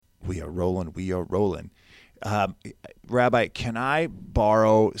We are rolling. We are rolling. Rabbi, can I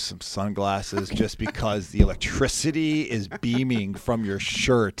borrow some sunglasses just because the electricity is beaming from your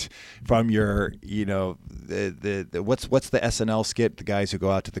shirt, from your, the what's the SNL skit? The guys who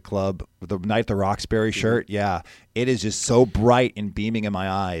go out to the club, the Night at the Roxbury shirt. Yeah, it is just so bright and beaming in my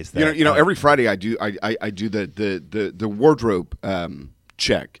eyes. That, every Friday I do the wardrobe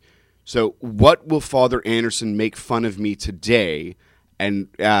check. So what will Father Anderson make fun of me today? And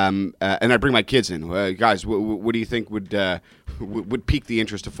I bring my kids in. Guys, what do you think would pique the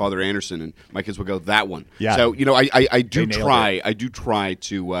interest of Father Anderson? And my kids will go, that one. Yeah. So I do try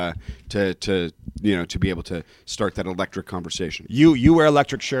to be able to start that electric conversation. You wear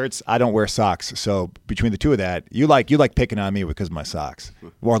electric shirts. I don't wear socks. So between the two of that, you like picking on me because of my socks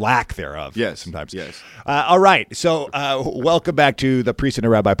or lack thereof. Yes, sometimes. Yes. All right. So welcome back to the Priest and a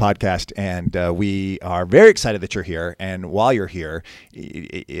Rabbi podcast, and we are very excited that you're here. And while you're here,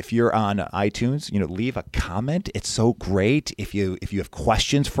 if you're on iTunes, leave a comment. It's so great. If you have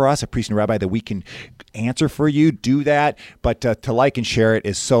questions for us, a priest and a rabbi that we can answer for you, do that. But to like and share it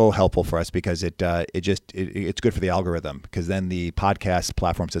is so helpful for us because it's good for the algorithm, because then the podcast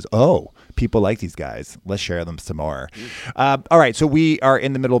platform says, oh, people like these guys. Let's share them some more. All right. So we are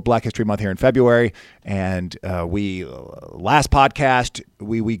in the middle of Black History Month here in February, and last podcast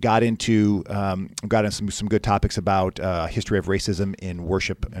we got into some good topics about history of racism in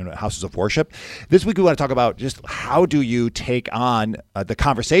worship and houses of worship. This week we want to talk about just how do you take on the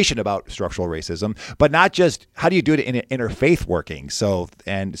conversation about structural racism, but not just how do you do it in interfaith working. So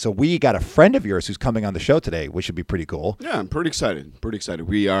we got a friend of yours who's coming on the show today, which should be pretty cool. Yeah, I'm pretty excited.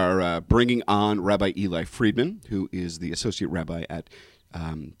 We are bringing on Rabbi Eli Friedman, who is the associate rabbi at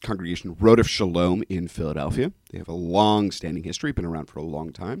Congregation Road of Shalom in Philadelphia. They have a long-standing history, been around for a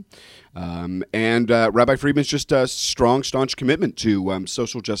long time. And Rabbi Friedman's just a strong, staunch commitment to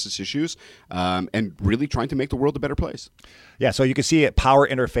social justice issues and really trying to make the world a better place. Yeah, so you can see it at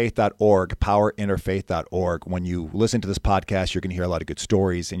powerinterfaith.org. When you listen to this podcast, you're going to hear a lot of good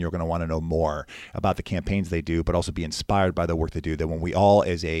stories, and you're going to want to know more about the campaigns they do, but also be inspired by the work they do. That when we all,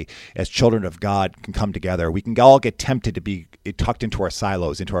 as children of God, can come together, we can all get tempted to be tucked into our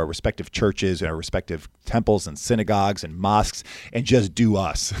silos, into our respective churches and our respective temples and synagogues and mosques, and just do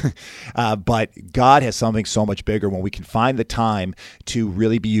us. But God has something so much bigger when we can find the time to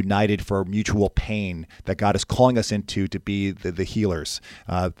really be united for mutual pain that God is calling us into, to be the healers,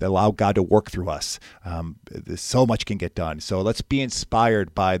 that allow God to work through us. So much can get done. So let's be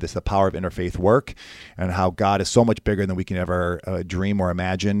inspired by the power of interfaith work, and how God is so much bigger than we can ever dream or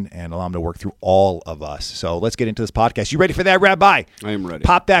imagine, and allow him to work through all of us. So let's get into this podcast. You ready for that, Rabbi? I am ready.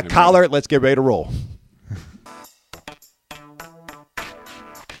 Pop that collar. Let's get ready to roll.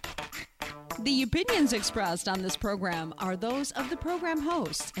 The opinions expressed on this program are those of the program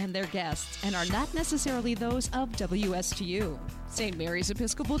hosts and their guests, and are not necessarily those of WSTU, St. Mary's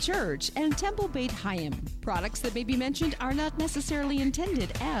Episcopal Church, and Temple Beit Hayim. Products that may be mentioned are not necessarily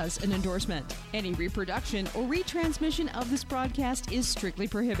intended as an endorsement. Any reproduction or retransmission of this broadcast is strictly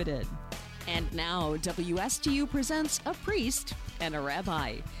prohibited. And now, WSTU presents a priest and a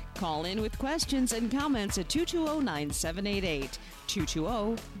rabbi. Call in with questions and comments at 220-9788,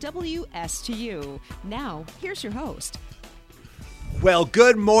 220-WSTU. Now, here's your host. Well,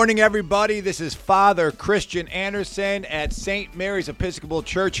 good morning, everybody. This is Father Christian Anderson at St. Mary's Episcopal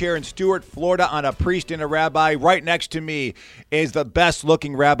Church here in Stuart, Florida, on A Priest and a Rabbi. Right next to me is the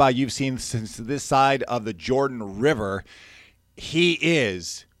best-looking rabbi you've seen since this side of the Jordan River. He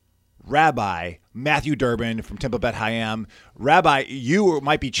is Rabbi Matthew Durbin from Temple Beit Hayim. Rabbi, you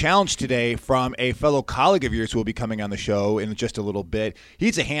might be challenged today from a fellow colleague of yours who will be coming on the show in just a little bit.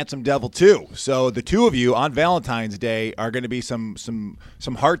 He's a handsome devil too. So the two of you on Valentine's Day are going to be some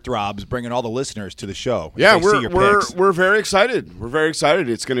heartthrobs, bringing all the listeners to the show. Yeah, we're very excited. We're very excited.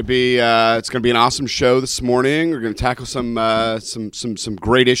 It's going to be an awesome show this morning. We're going to tackle some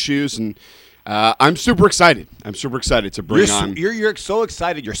great issues, and I'm super excited. To bring on. You're so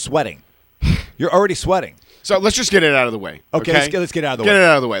excited. You're sweating. You're already sweating. So let's just get it out of the way. Okay, let's get it out of the way. Get it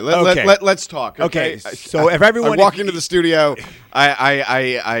out of the way. Let's talk. Okay. So if everyone, I walk into the studio,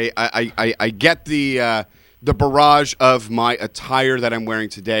 I get the barrage of my attire that I'm wearing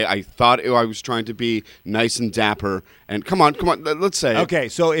today. I thought I was trying to be nice and dapper. And come on, let's say. Okay,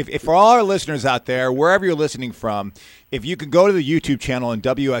 so if for all our listeners out there, wherever you're listening from, if you can go to the YouTube channel and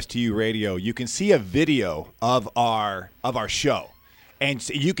WSTU Radio, you can see a video of our show, and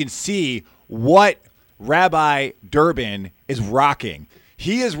you can see what Rabbi Durbin is rocking.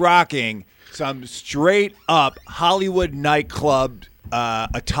 He is rocking some straight up Hollywood nightclub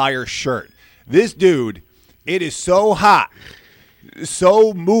attire shirt. This dude, it is so hot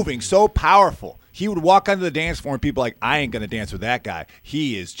so moving, so powerful. He would walk onto the dance floor and people like, I ain't going to dance with that guy.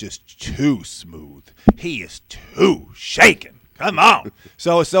 He is just too smooth. He is too shaken. Come on.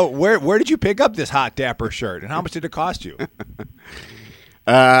 So where did you pick up this hot dapper shirt, and how much did it cost you?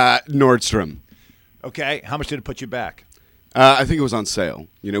 Nordstrom. Okay. How much did it put you back? I think it was on sale.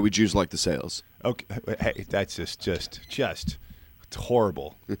 You know, we Jews like the sales. Okay. Hey, that's just it's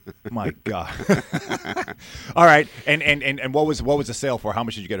horrible. My God. All right. And what was the sale for? How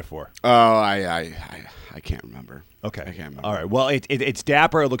much did you get it for? Oh, I can't remember. Okay. I can't remember. All right. Well, it's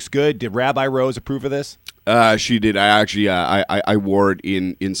dapper. It looks good. Did Rabbi Rose approve of this? She did. I actually I wore it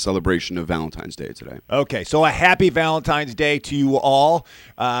in celebration of Valentine's Day today. Okay, so a happy Valentine's Day to you all.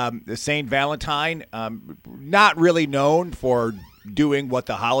 Saint Valentine, not really known for doing what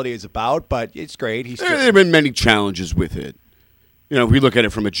the holiday is about, but it's great. There have been many challenges with it. You know, if we look at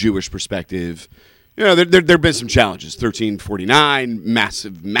it from a Jewish perspective, you know, there have been some challenges. 1349,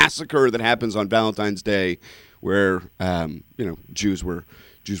 massive massacre that happens on Valentine's Day, where Jews were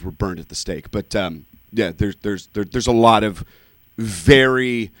burned at the stake. But yeah, there's a lot of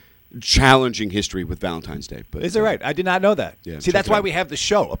very challenging history with Valentine's Day. But is it right? I did not know that. Yeah, see, that's why we have the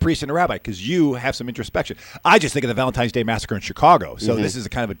show, A Priest and a Rabbi, because you have some introspection. I just think of the Valentine's Day massacre in Chicago. So this is a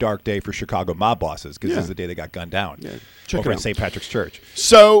kind of a dark day for Chicago mob bosses, because this is the day they got gunned down over at St. Patrick's Church.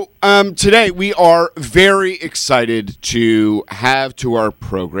 So today we are very excited to have to our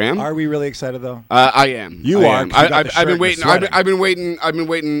program. Are we really excited though? I am. You are. I've been waiting. I've been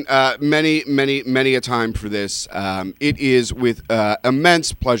waiting many a time for this. It is with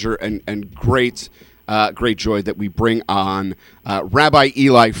immense pleasure and great joy that we bring on Rabbi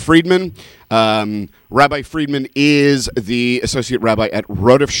Eli Friedman. Rabbi Friedman is the associate rabbi at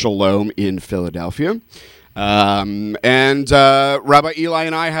Rodef Shalom in Philadelphia. And Rabbi Eli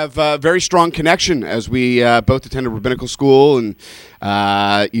and I have a very strong connection as we both attended rabbinical school, and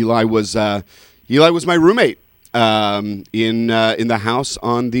Eli was my roommate in the house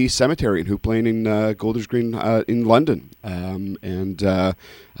on the cemetery in Hoop Lane in Golders Green in London.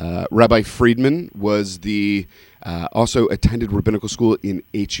 Rabbi Friedman was also attended rabbinical school in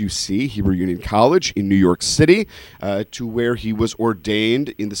HUC, Hebrew Union College in New York City, to where he was ordained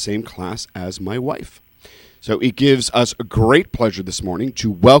in the same class as my wife. So it gives us a great pleasure this morning to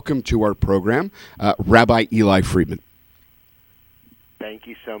welcome to our program Rabbi Eli Friedman. Thank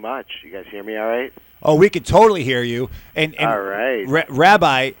you so much. You guys hear me all right? Oh, we can totally hear you. And all right.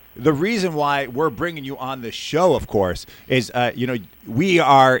 Rabbi, the reason why we're bringing you on the show, of course, is, we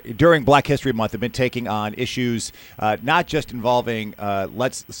are, during Black History Month, have been taking on issues not just involving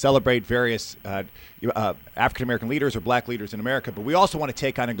let's celebrate various African-American leaders or black leaders in America, but we also want to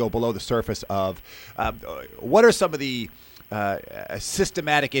take on and go below the surface of what are some of the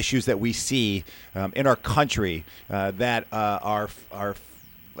systematic issues that we see in our country that are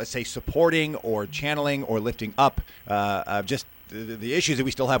let's say, supporting or channeling or lifting up just the issues that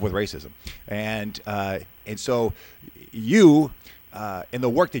we still have with racism. And so you, in the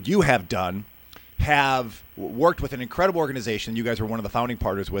work that you have done, have worked with an incredible organization. You guys were one of the founding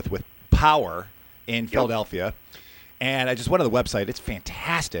partners with Power in Philadelphia. And I just went to the website. It's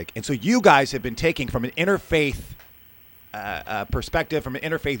fantastic. And so you guys have been taking from an interfaith perspective, from an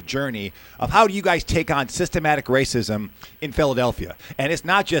interfaith journey of how do you guys take on systematic racism in Philadelphia. And it's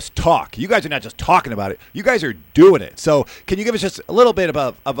not just talk. You guys are not just talking about it. You guys are doing it. So can you give us just a little bit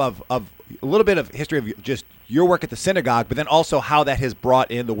of a little bit of history of just your work at the synagogue, but then also how that has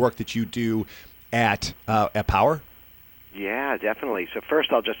brought in the work that you do at Power? Yeah, definitely. So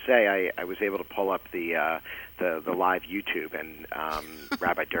first, I'll just say I was able to pull up the live YouTube, and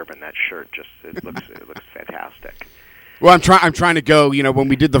Rabbi Durbin, that shirt it looks fantastic. Well, I'm trying to go. You know, when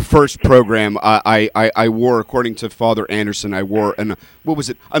we did the first program, I wore, according to Father Anderson, I wore an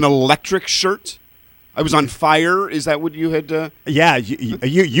electric shirt. I was on fire. Is that what you had? Yeah,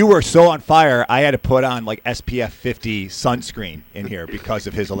 you were so on fire. I had to put on like SPF 50 sunscreen in here because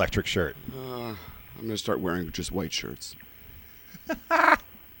of his electric shirt. I'm going to start wearing just white shirts.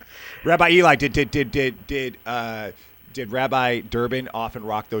 Rabbi Eli, did Rabbi Durbin often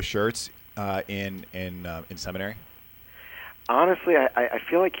rock those shirts in seminary? Honestly, I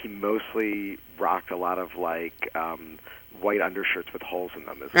feel like he mostly rocked a lot of like white undershirts with holes in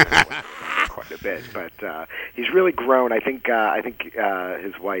them as well, quite a bit. But he's really grown. I think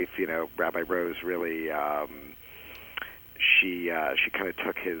his wife, Rabbi Rose, really she kind of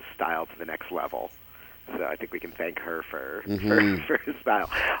took his style to the next level. So I think we can thank her for his style.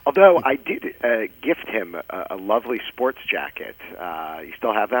 Although I did gift him a lovely sports jacket. You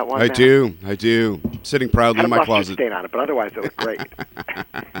still have that one? I do. Sitting proudly in my closet. Had a mustard stain on it, but otherwise it looked great.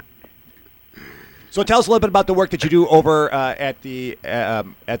 So tell us a little bit about the work that you do over at the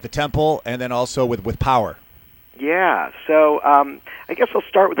temple, and then also with Power. Yeah, so I guess I'll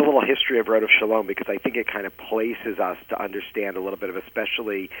start with a little history of Road of Shalom because I think it kind of places us to understand a little bit of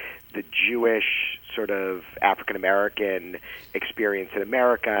especially the Jewish sort of African-American experience in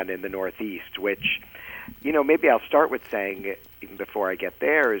America and in the Northeast, which, maybe I'll start with saying, even before I get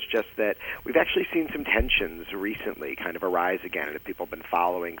there, is just that we've actually seen some tensions recently kind of arise again, and if people have been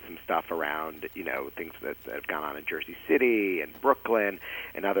following some stuff around, things that have gone on in Jersey City and Brooklyn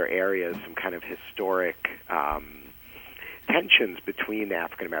and other areas, some kind of historic tensions between the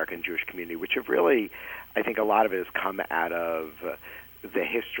African-American and Jewish community, which have really, I think a lot of it has come out of the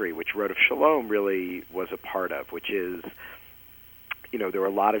history, which Road of Shalom really was a part of, which is, there were a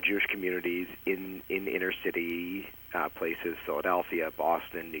lot of Jewish communities in inner city places, Philadelphia,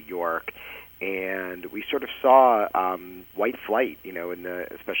 Boston, New York, and we sort of saw white flight,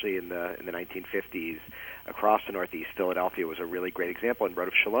 especially in the 1950s across the Northeast. Philadelphia was a really great example, and Road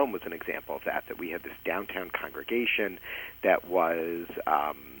of Shalom was an example of that we had this downtown congregation that was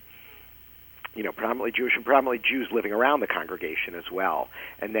predominantly Jewish and predominantly Jews living around the congregation as well.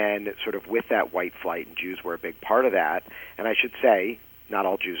 And then sort of with that white flight, and Jews were a big part of that, and I should say, not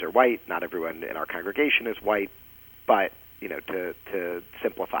all Jews are white, not everyone in our congregation is white, but, to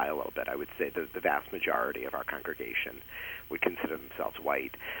simplify a little bit, I would say the vast majority of our congregation would consider themselves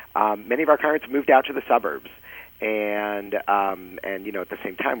white. Many of our congregants moved out to the suburbs, and at the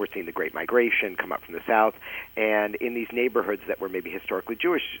same time, we're seeing the Great Migration come up from the South, and in these neighborhoods that were maybe historically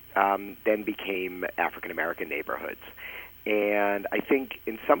Jewish, then became African-American neighborhoods. And I think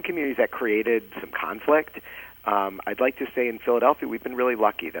in some communities that created some conflict. I'd like to say in Philadelphia, we've been really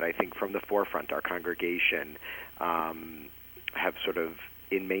lucky that I think from the forefront, our congregation have sort of,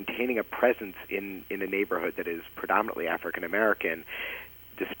 in maintaining a presence in a neighborhood that is predominantly African-American,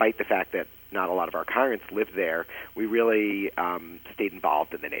 despite the fact that not a lot of our congregants lived there, we really stayed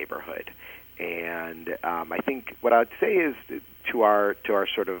involved in the neighborhood. And I think what I'd say is to our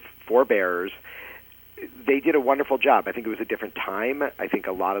sort of forebears, they did a wonderful job. I think it was a different time. I think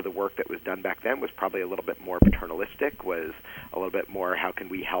a lot of the work that was done back then was probably a little bit more paternalistic, was a little bit more how can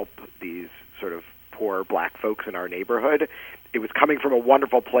we help these sort of poor black folks in our neighborhood. It was coming from a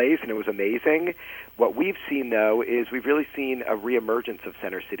wonderful place, and it was amazing. What we've seen, though, is we've really seen a reemergence of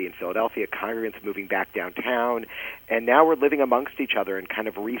Center City in Philadelphia, congregants moving back downtown, and now we're living amongst each other and kind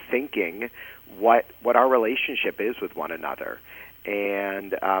of rethinking what our relationship is with one another.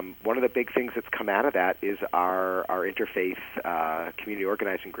 And one of the big things that's come out of that is our interfaith community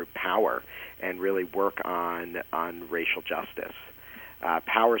organizing group, Power, and really work on racial justice.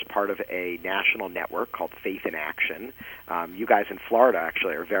 Power is part of a national network called Faith in Action. You guys in Florida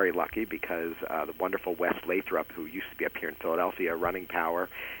actually are very lucky because the wonderful Wes Lathrop, who used to be up here in Philadelphia running Power,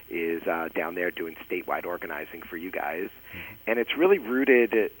 is down there doing statewide organizing for you guys. And it's really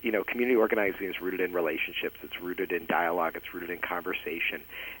rooted, community organizing is rooted in relationships. It's rooted in dialogue. It's rooted in conversation.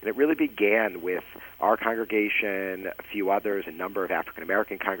 And it really began with our congregation, a few others, a number of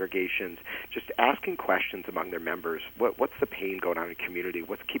African-American congregations, just asking questions among their members. What's the pain going on in community?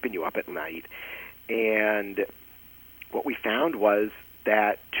 What's keeping you up at night? And what we found was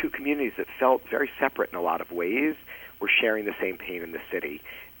that two communities that felt very separate in a lot of ways were sharing the same pain in the city.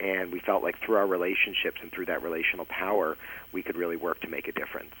 And we felt like through our relationships and through that relational power, we could really work to make a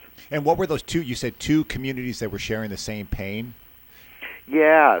difference. And what were those two? You said two communities that were sharing the same pain?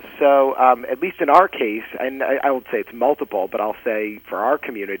 Yeah, so at least in our case, and I would say it's multiple, but I'll say for our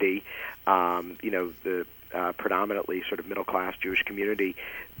community, the predominantly sort of middle-class Jewish community,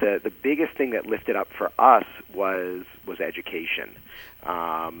 the biggest thing that lifted up for us was education.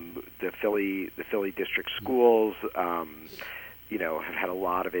 The Philly district schools, have had a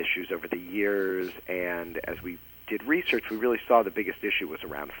lot of issues over the years, and as we did research, we really saw the biggest issue was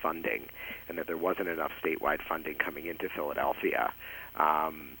around funding, and that there wasn't enough statewide funding coming into Philadelphia.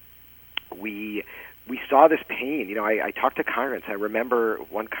 We saw this pain. I talked to congregants. I remember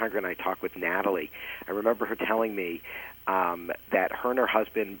one congregant I talked with, Natalie. I remember her telling me that her and her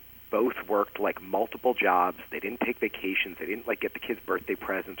husband both worked like multiple jobs. They didn't take vacations. They didn't get the kids birthday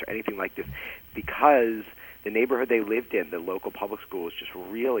presents or anything like this because the neighborhood they lived in, the local public school, was just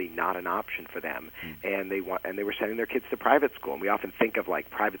really not an option for them. And they were sending their kids to private school. And we often think of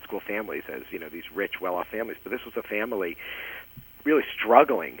private school families as these rich, well-off families, but this was a family really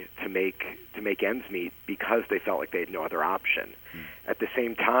struggling to make ends meet because they felt like they had no other option. At the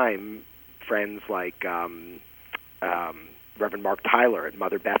same time, friends like Reverend Mark Tyler at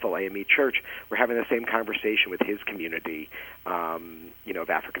Mother Bethel AME Church were having the same conversation with his community, of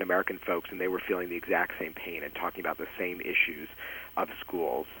African American folks, and they were feeling the exact same pain and talking about the same issues of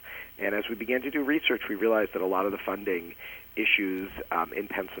schools. And as we began to do research, we realized that a lot of the funding issues in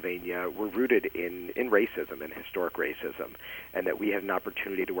Pennsylvania were rooted in racism and historic racism, and that we had an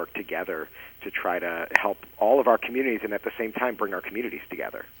opportunity to work together to try to help all of our communities and at the same time bring our communities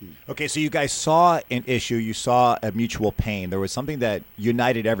together. Okay, so you guys saw an issue, you saw a mutual pain. There was something that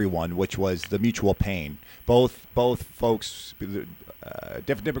united everyone, which was the mutual pain. Both folks,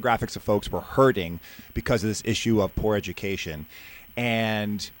 different demographics of folks were hurting because of this issue of poor education.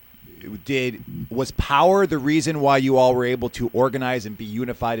 And was power the reason why you all were able to organize and be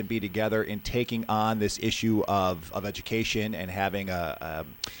unified and be together in taking on this issue of education and having a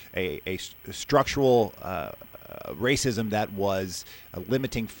structural racism that was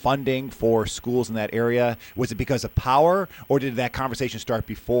limiting funding for schools in that area? Was it because of power, or did that conversation start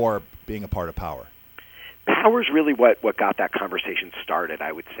before being a part of power? Power is really what got that conversation started,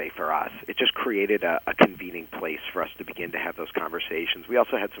 I would say, for us. It just created a convening place for us to begin to have those conversations. We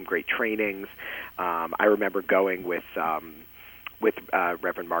also had some great trainings. I remember going with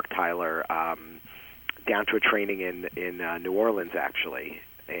Reverend Mark Tyler down to a training in New Orleans, actually,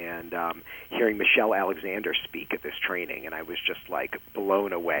 and hearing Michelle Alexander speak at this training, and I was just like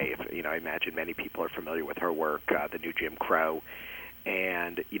blown away. I imagine many people are familiar with her work, The New Jim Crow.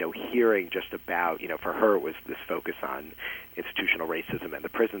 And, hearing just about, for her it was this focus on institutional racism and the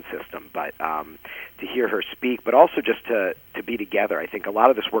prison system, but to hear her speak, but also just to be together. I think a lot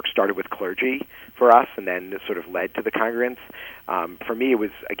of this work started with clergy for us and then sort of led to the congregants. For me, it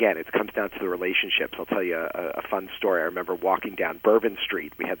was, again, it comes down to the relationships. I'll tell you a fun story. I remember walking down Bourbon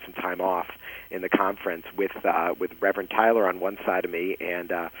Street. We had some time off in the conference with Reverend Tyler on one side of me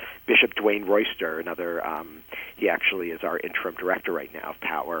and Bishop Dwayne Royster, another, he actually is our interim director right now of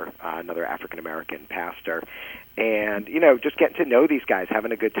Power, another African-American pastor. And, just getting to know these guys,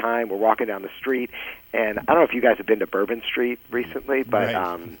 having a good time. We're walking down the street, and I don't know if you guys have been to Bourbon Street recently, but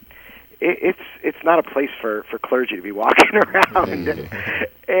right. It's not a place for clergy to be walking around.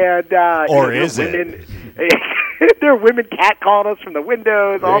 And or is it? There are women catcalling us from the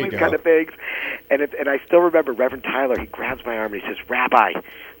windows, all these go. kind of things. And I still remember Reverend Tyler, he grabs my arm and he says, "Rabbi,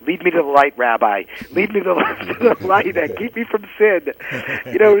 lead me to the light, Rabbi. Lead me to the light and keep me from sin."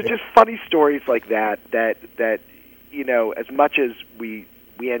 It was just funny stories like that, as much as we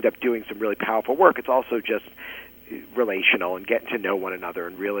end up doing some really powerful work, it's also just relational and getting to know one another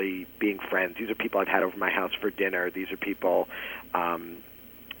and really being friends. These are people I've had over my house for dinner. These are people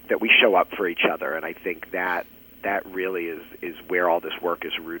that we show up for each other, and I think that really is where all this work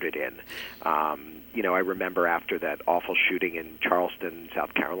is rooted in. I remember after that awful shooting in Charleston,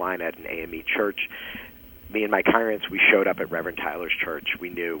 South Carolina at an AME church, me and my congregants, we showed up at Reverend Tyler's church. We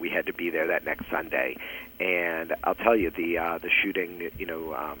knew we had to be there that next Sunday. And I'll tell you, the shooting,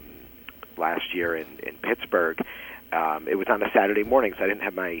 last year in Pittsburgh, it was on a Saturday morning, so I didn't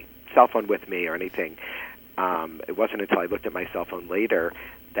have my cell phone with me or anything. It wasn't until I looked at my cell phone later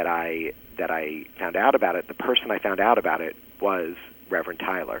that I found out about it. The person I found out about it was Reverend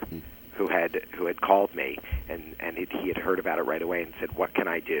Tyler, who had called me, and he had heard about it right away and said, "What can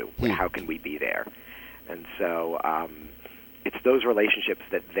I do? How can we be there?" And so it's those relationships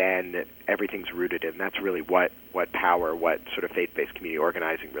that then everything's rooted in. That's really what power, what sort of faith-based community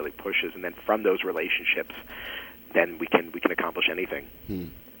organizing really pushes. And then from those relationships, then we can accomplish anything.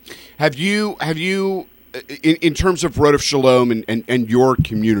 Have you in terms of Road of Shalom and your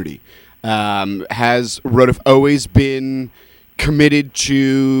community, has Road of always been committed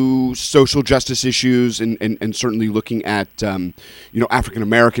to social justice issues and certainly looking at African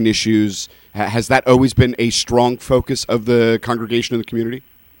American issues? Has that always been a strong focus of the congregation and the community?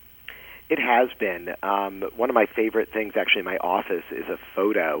 It has been. One of my favorite things, actually, in my office is a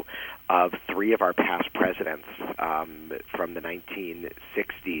photo of 3 of our past presidents from the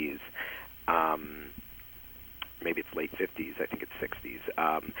 1960s. Maybe it's late 50s, I think it's 60s,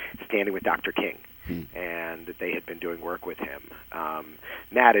 standing with Dr. King. And they had been doing work with him.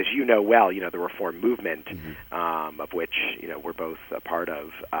 Matt, as you know well, the Reform movement, of which we're both a part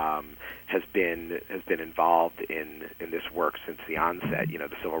of, has been involved in this work since the onset.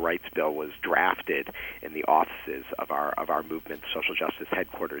 The Civil Rights Bill was drafted in the offices of our movement's social justice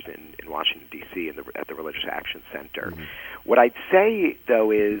headquarters in Washington D.C. at the Religious Action Center. What I'd say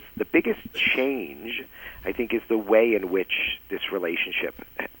though is the biggest change, I think, is the way in which this relationship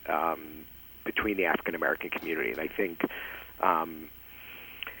between the African American community, and I think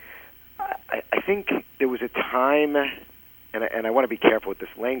I think there was a time, and I want to be careful with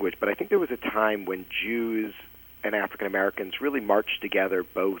this language, but I think there was a time when Jews and African Americans really marched together,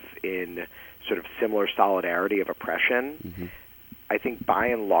 both in sort of similar solidarity of oppression. I think by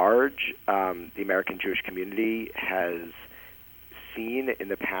and large, the American Jewish community has seen in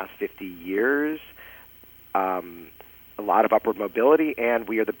the past 50 years a lot of upward mobility, and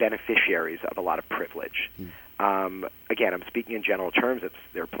we are the beneficiaries of a lot of privilege. Again, I'm speaking in general terms.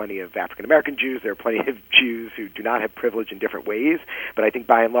 There are plenty of African-American Jews. There are plenty of Jews who do not have privilege in different ways. But I think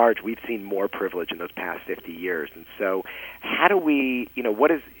by and large, we've seen more privilege in those past 50 years. And so how do we,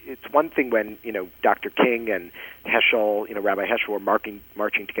 it's one thing when, Dr. King and Heschel, Rabbi Heschel were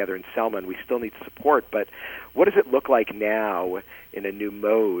marching together in Selma, and we still need support. But what does it look like now in a new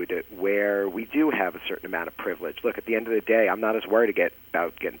mode where we do have a certain amount of privilege? Look, at the end of the day, I'm not as worried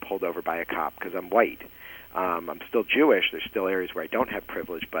about getting pulled over by a cop because I'm white. I'm still Jewish. There's still areas where I don't have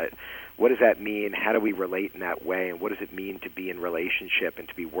privilege, but what does that mean? How do we relate in that way? And what does it mean to be in relationship and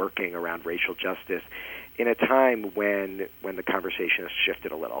to be working around racial justice in a time when the conversation has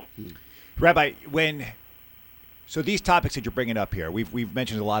shifted a little? Rabbi, so these topics that you're bringing up here, we've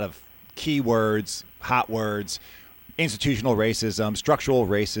mentioned a lot of key words, hot words, institutional racism, structural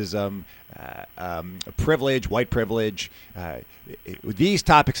racism, privilege, white privilege. These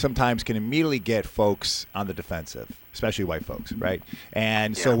topics sometimes can immediately get folks on the defensive, especially white folks, right?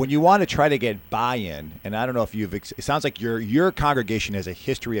 And so when you want to try to get buy-in, and I don't know if it sounds like your congregation has a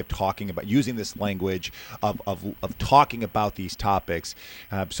history of talking about using this language of talking about these topics.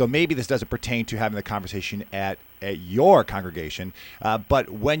 So maybe this doesn't pertain to having the conversation at your congregation, but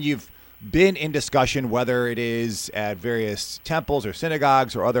when you've been in discussion, whether it is at various temples or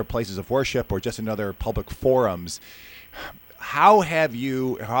synagogues or other places of worship or just in other public forums, how have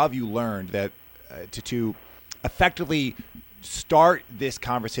you learned that to effectively start this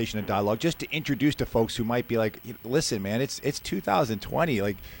conversation and dialogue, just to introduce to folks who might be like, listen, man, it's 2020,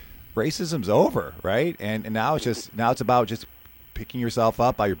 like racism's over, right? And now it's about just picking yourself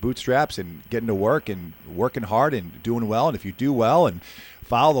up by your bootstraps and getting to work and working hard and doing well. And if you do well and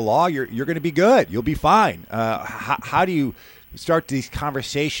follow the law, you're going to be good. You'll be fine. How do you start these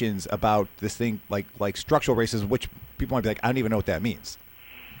conversations about this thing like structural racism, which people might be like, I don't even know what that means?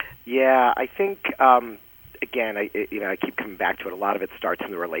 Yeah, I think again, I keep coming back to it. A lot of it starts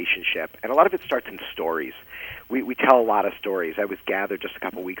in the relationship, and a lot of it starts in stories. We tell a lot of stories. I was gathered just a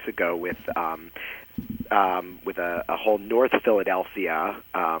couple weeks ago with a whole North Philadelphia,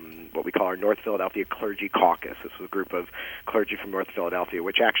 what we call our North Philadelphia Clergy Caucus. This was a group of clergy from North Philadelphia,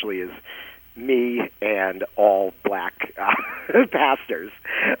 which actually is me and all black pastors,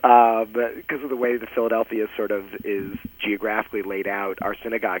 because of the way that Philadelphia sort of is geographically laid out. Our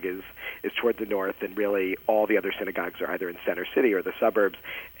synagogue is toward the north, and really all the other synagogues are either in Center City or the suburbs,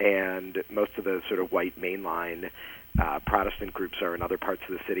 and most of the sort of white mainline Protestant groups are in other parts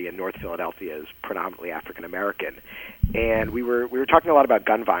of the city, and North Philadelphia is predominantly African American. And we were talking a lot about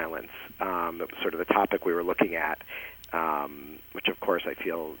gun violence. It was sort of the topic we were looking at, which of course I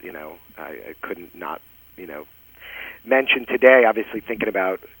feel I couldn't not mention today. Obviously, thinking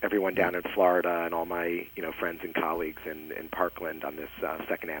about everyone down in Florida and all my friends and colleagues in Parkland on this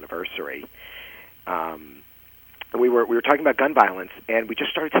second anniversary. We were talking about gun violence, and we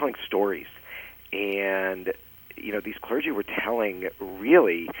just started telling stories. And these clergy were telling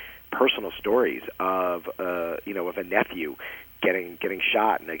really personal stories of a nephew getting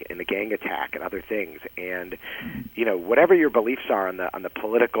shot in a gang attack and other things. And whatever your beliefs are on the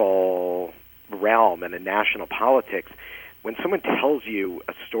political realm and in national politics, when someone tells you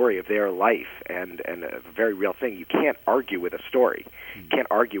a story of their life and a very real thing, you can't argue with a story. You can't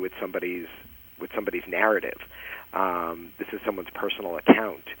argue with somebody's narrative. This is someone's personal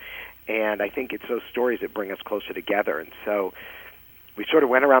account. And I think it's those stories that bring us closer together. And so we sort of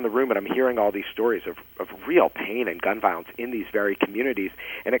went around the room, and I'm hearing all these stories of real pain and gun violence in these very communities.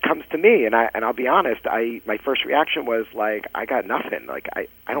 And it comes to me, and I'll be honest, my first reaction was like, I got nothing. Like, I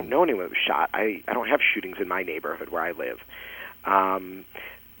don't know anyone that was shot. I don't have shootings in my neighborhood where I live.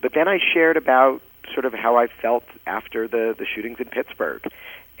 But then I shared about sort of how I felt after the shootings in Pittsburgh,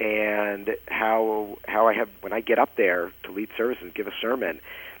 and how I have, when I get up there to lead service and give a sermon,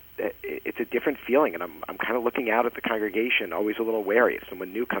 it's a different feeling, and I'm kind of looking out at the congregation, always a little wary if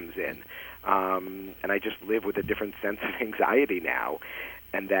someone new comes in, and I just live with a different sense of anxiety now,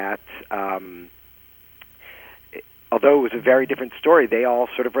 and that although it was a very different story, they all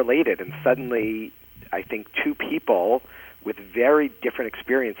sort of related, and suddenly I think two people with very different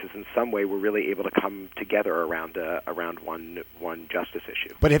experiences in some way were really able to come together around one justice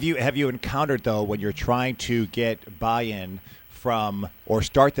issue. But have you encountered, though, when you're trying to get buy-in from or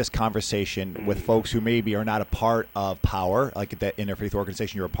start this conversation with folks who maybe are not a part of power, like that interfaith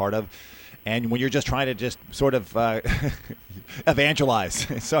organization you're a part of, and when you're just trying to just sort of evangelize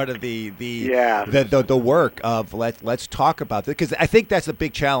sort of the work of let's talk about this, because I think that's a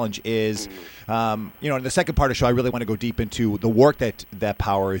big challenge is in the second part of the show I really want to go deep into the work that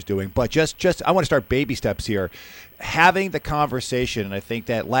Power is doing, but just I want to start baby steps here, having the conversation. And I think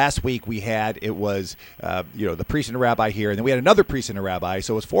that last week we had it was the priest and the rabbi here, and then we had another priest and a rabbi,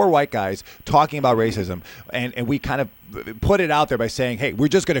 so it was 4 white guys talking about racism, and we kind of put it out there by saying, hey, we're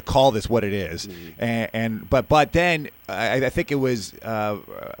just going to call this what it is. But then I think it was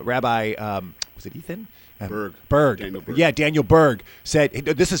Rabbi was it Ethan? Berg. Daniel Berg. Yeah, Daniel Berg said, hey,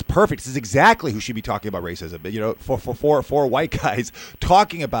 this is perfect. This is exactly who should be talking about racism. For 4 white guys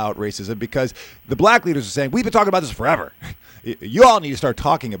talking about racism, because the black leaders are saying, we've been talking about this forever. You all need to start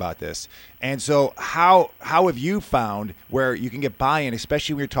talking about this. And so how have you found where you can get buy-in,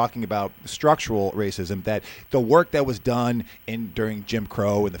 especially when you're talking about structural racism, that the work that was done during Jim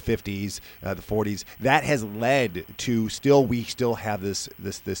Crow in the 50s, the 40s, that has led to we still have this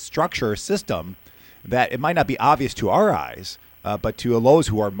structure system that it might not be obvious to our eyes, but to those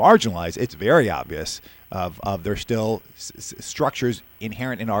who are marginalized, it's very obvious of there's still structures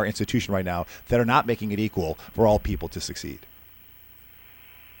inherent in our institution right now that are not making it equal for all people to succeed.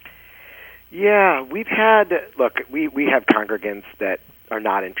 Yeah, we have congregants that are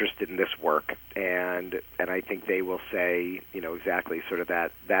not interested in this work, and I think they will say, exactly sort of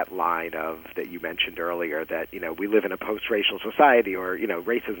that line of that you mentioned earlier, that we live in a post-racial society, or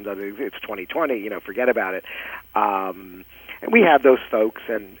racism doesn't exist, it's 2020, forget about it. And we have those folks,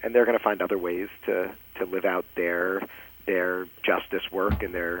 and they're going to find other ways to live out their justice work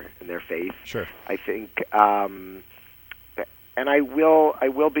and their faith. Sure. I think, and I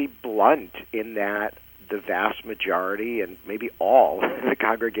will be blunt in that the vast majority, and maybe all the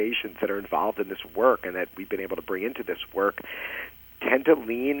congregations that are involved in this work and that we've been able to bring into this work, tend to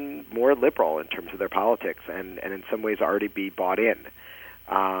lean more liberal in terms of their politics, and in some ways already be bought in.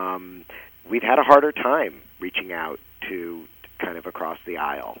 We've had a harder time reaching out to kind of across the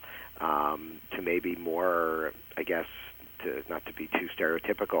aisle, to maybe more, I guess, not to be too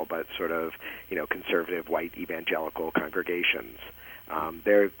stereotypical, but sort of, conservative white evangelical congregations.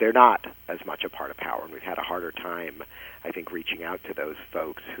 They're not as much a part of Power, and we've had a harder time, I think, reaching out to those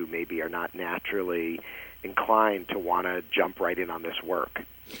folks who maybe are not naturally inclined to want to jump right in on this work.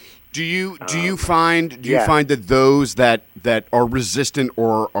 Do you find that those that are resistant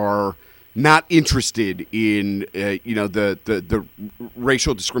or are not interested in the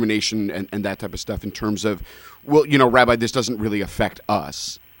racial discrimination and that type of stuff, in terms of, well, Rabbi, this doesn't really affect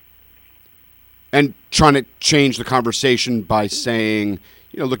us, and trying to change the conversation by saying,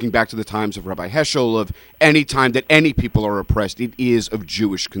 looking back to the times of Rabbi Heschel, of any time that any people are oppressed, it is of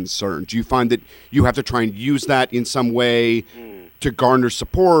Jewish concern. Do you find that you have to try and use that in some way to garner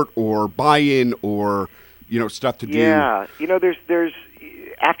support or buy-in, or stuff to do? Yeah, there's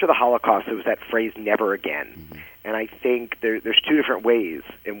after the Holocaust, there was that phrase "never again," and I think there's 2 different ways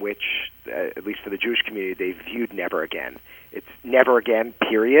in which, at least for the Jewish community, they've viewed "never again." It's never again,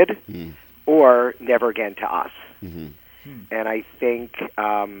 period. Or never again to us. And I think,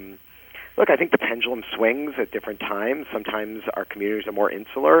 I think the pendulum swings at different times. Sometimes our communities are more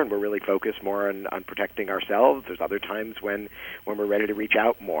insular and we're really focused more on protecting ourselves. There's other times when we're ready to reach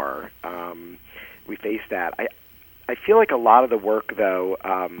out more. We face that. I feel like a lot of the work, though,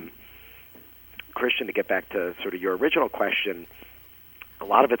 Christian, to get back to sort of your original question, a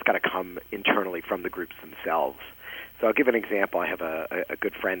lot of it's got to come internally from the groups themselves. So I'll give an example. I have a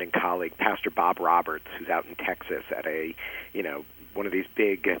good friend and colleague, Pastor Bob Roberts, who's out in Texas at one of these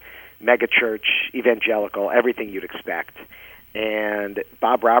big mega-church, evangelical, everything you'd expect. And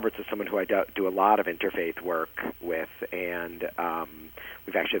Bob Roberts is someone who I do a lot of interfaith work with, and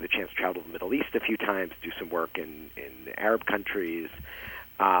we've actually had the chance to travel to the Middle East a few times, do some work in Arab countries.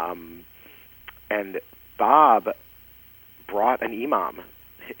 And Bob brought an imam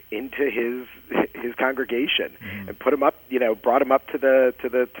into his congregation and put him up, brought him up to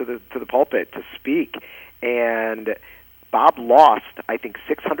the pulpit to speak, and Bob lost, I think,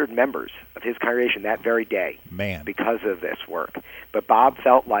 600 members of his congregation that very day, because of this work. But Bob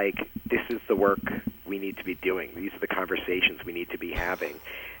felt like this is the work we need to be doing. These are the conversations we need to be having,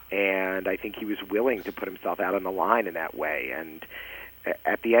 and I think he was willing to put himself out on the line in that way. And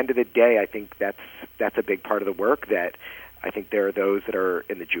at the end of the day, I think that's a big part of the work. That I think there are those that are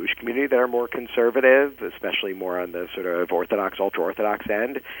in the Jewish community that are more conservative, especially more on the sort of Orthodox, ultra-Orthodox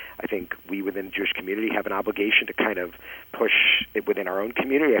end. I think we within the Jewish community have an obligation to kind of push it within our own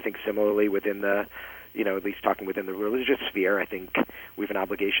community. I think similarly within the, at least talking within the religious sphere, I think we have an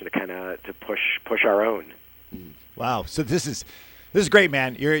obligation to kind of to push our own. Wow. So this is great,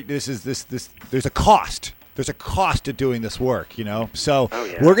 man. There's a cost there's a cost to doing this work, So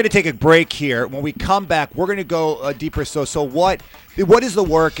yeah. we're going to take a break here. When we come back, we're going to go deeper. So what is the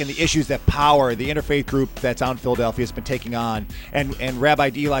work and the issues that Power, the interfaith group that's out in Philadelphia, has been taking on? And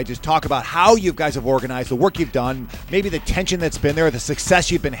Rabbi Eli, just talk about how you guys have organized, the work you've done, maybe the tension that's been there, the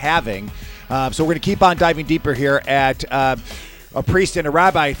success you've been having. So we're going to keep on diving deeper here at A Priest and a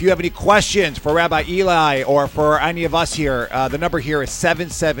Rabbi. If you have any questions for Rabbi Eli or for any of us here, the number here is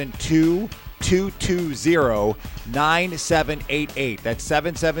 772-220-9788. That's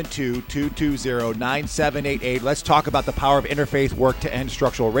 772-220-9788. Let's talk about the power of interfaith work to end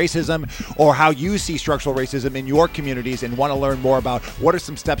structural racism, or how you see structural racism in your communities and want to learn more about what are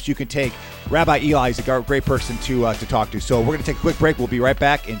some steps you can take. Rabbi Eli is a great person to talk to. So we're going to take a quick break. We'll be right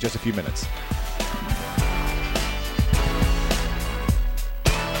back in just a few minutes.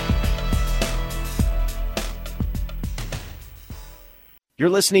 You're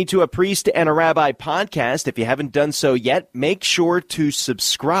listening to A Priest and a Rabbi podcast. If you haven't done so yet, make sure to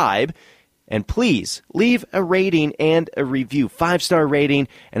subscribe. And please leave a rating and a review, 5-star rating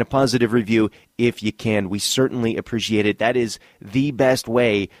and a positive review if you can. We certainly appreciate it. That is the best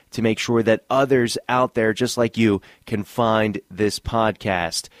way to make sure that others out there just like you can find this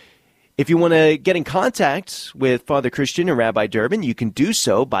podcast. If you want to get in contact with Father Christian and Rabbi Durbin, you can do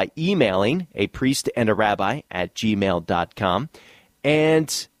so by emailing apriestandarabbি@gmail.com.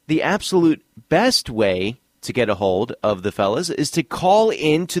 And the absolute best way to get a hold of the fellas is to call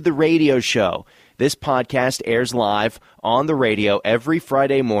in to the radio show. This podcast airs live on the radio every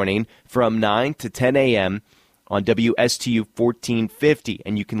Friday morning from 9 to 10 a.m. on WSTU 1450.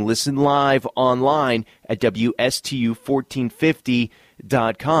 And you can listen live online at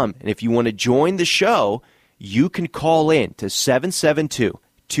WSTU1450.com. And if you want to join the show, you can call in to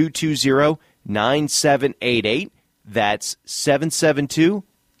 772-220-9788. That's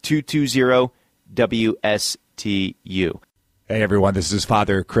 772-220-WSTU. Hey, everyone. This is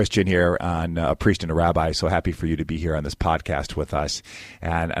Father Christian here on A Priest and a Rabbi. So happy for you to be here on this podcast with us.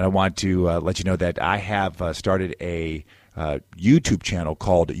 And I want to let you know that I have started a YouTube channel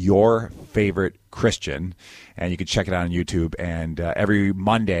called Your Favorite Christian, and you can check it out on YouTube. And every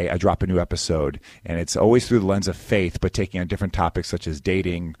Monday I drop a new episode, and it's always through the lens of faith, but taking on different topics such as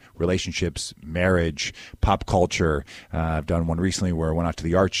dating, relationships, marriage, pop culture. I've done one recently where I went out to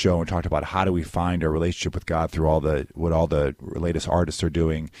the art show and talked about how do we find our relationship with God through what all the latest artists are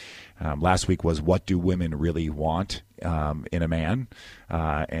doing. Last week was what do women really want in a man,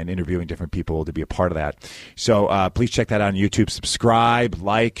 and interviewing different people to be a part of that. So please check that out on YouTube. Subscribe,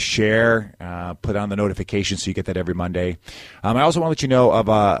 like, share, put on the notifications so you get that every Monday. I also want to let you know of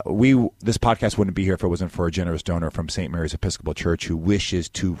this podcast wouldn't be here if it wasn't for a generous donor from St. Mary's Episcopal Church who wishes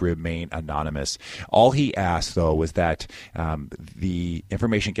to remain anonymous. All he asked, though, was that the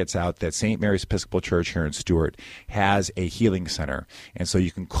information gets out that St. Mary's Episcopal Church here in Stuart has a healing center, and so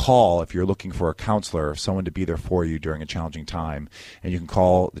you can call if you're looking for a counselor, someone to be there for you during a challenging time, and you can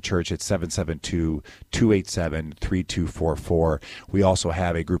call the church at 772-287-3244. We also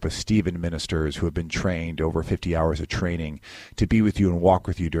have a group of Stephen ministers who have been trained over 50 hours of training to be with you and walk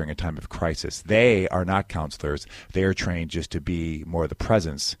with you during a time of crisis. They are not counselors. They are trained just to be more the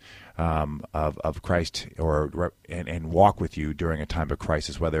presence of Christ and walk with you during a time of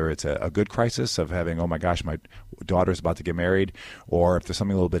crisis, whether it's a good crisis of having, oh my gosh, my daughter's about to get married, or if there's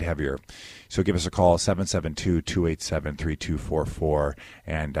something a little bit heavier. So give us a call, 772-287-3244,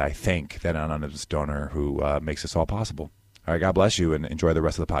 and I thank that anonymous donor who makes this all possible. All right, God bless you, and enjoy the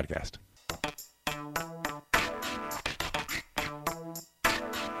rest of the podcast.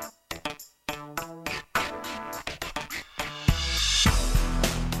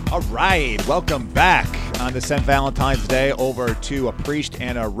 All right, welcome back on this St. Valentine's Day over to A Priest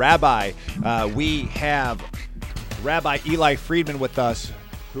and a Rabbi. We have Rabbi Eli Friedman with us,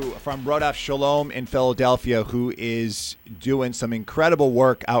 who from Rodaf Shalom in Philadelphia, who is doing some incredible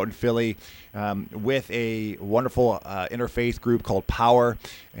work out in Philly with a wonderful interfaith group called Power,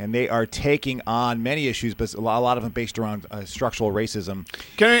 and they are taking on many issues, but a lot of them based around structural racism.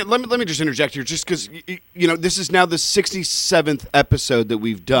 Let me just interject here, just because this is now the 67th episode that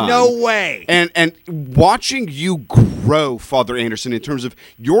we've done. No way! And watching you grow, Father Anderson, in terms of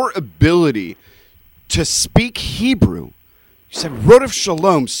your ability to speak Hebrew. You said Rodaf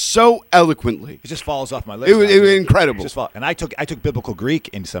Shalom so eloquently. It just falls off my lips. It was incredible. And I took Biblical Greek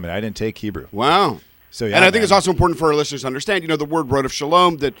in seminary. I didn't take Hebrew. Wow. So yeah, and I think it's also important for our listeners to understand, the word Rodaf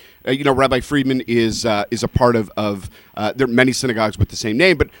Shalom that Rabbi Friedman is a part of. There are many synagogues with the same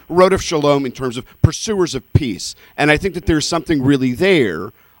name, but Rodaf Shalom in terms of pursuers of peace. And I think that there's something really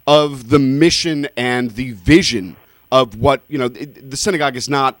there of the mission and the vision of what the synagogue is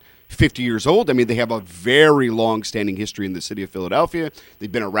not 50 years old. I mean, they have a very long-standing history in the city of Philadelphia.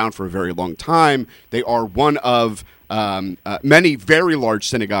 They've been around for a very long time. They are one of many very large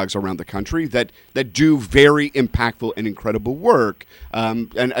synagogues around the country that do very impactful and incredible work.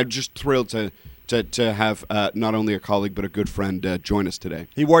 And I'm just thrilled to have not only a colleague but a good friend join us today.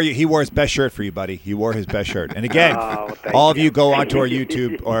 He wore his best shirt for you, buddy. He wore his best shirt. And again, all of you go onto our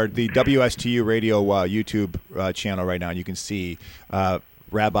YouTube or the WSTU Radio YouTube channel right now, and you can see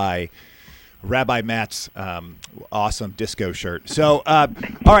Rabbi Matt's awesome disco shirt. So, all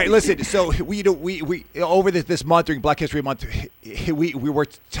right, listen. So we over this month during Black History Month, we were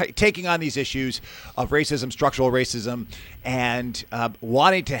taking on these issues of racism, structural racism, and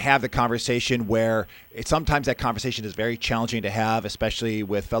wanting to have the conversation where sometimes that conversation is very challenging to have, especially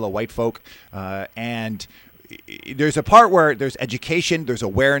with fellow white folk, and there's a part where there's education, there's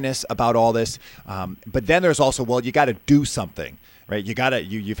awareness about all this, but then there's also, well, you got to do something. Right,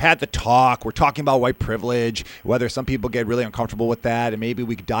 you've had the talk. We're talking about white privilege, whether some people get really uncomfortable with that, and maybe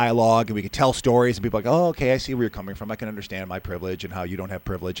we could dialogue and we could tell stories, and people are like, oh, okay, I see where you're coming from. I can understand my privilege and how you don't have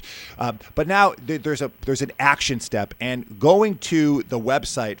privilege. But now there's an action step, and going to the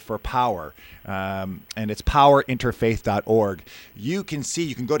website for Power, and it's powerinterfaith.org. You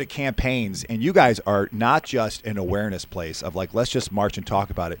can go to campaigns, and you guys are not just an awareness place of like, let's just march and talk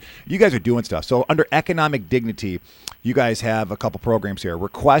about it. You guys are doing stuff. So under economic dignity, you guys have a couple programs here.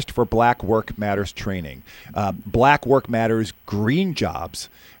 Request for Black Work Matters training, Black Work Matters green jobs,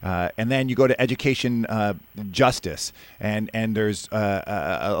 and then you go to education justice, and there's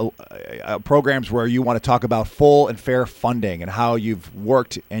programs where you want to talk about full and fair funding and how you've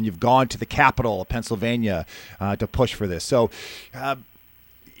worked and you've gone to the Capitol of Pennsylvania to push for this. So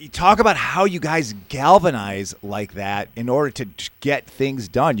you talk about how you guys galvanize like that in order to get things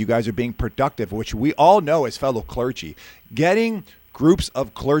done. You guys are being productive, which we all know as fellow clergy. Getting groups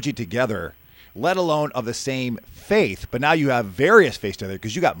of clergy together, let alone of the same faith, but now you have various faiths together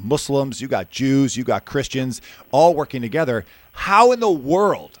because you got Muslims, you got Jews, you got Christians all working together. How in the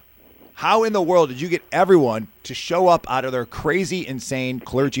world did you get everyone to show up out of their crazy, insane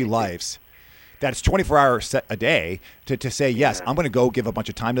clergy lives that's 24 hours a day to say, yes, I'm going to go give a bunch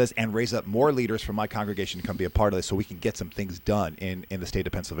of time to this and raise up more leaders from my congregation to come be a part of this so we can get some things done in the state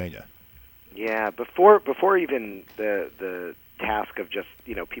of Pennsylvania? Yeah, before even the task of just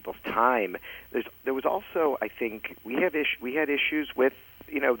people's time, there was also, I think, we had issues with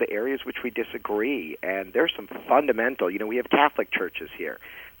the areas which we disagree, and there's some fundamental. We have Catholic churches here.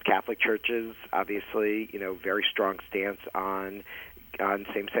 Catholic churches, obviously, very strong stance on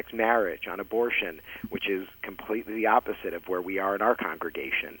same-sex marriage, on abortion, which is completely the opposite of where we are in our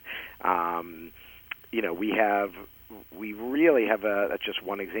congregation. We really have that's just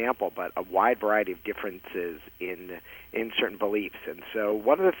one example, but a wide variety of differences in certain beliefs. And so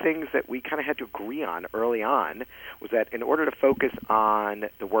one of the things that we kind of had to agree on early on was that in order to focus on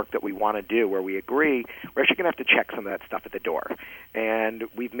the work that we want to do, where we agree, we're actually going to have to check some of that stuff at the door. And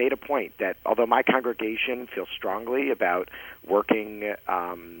we've made a point that although my congregation feels strongly about working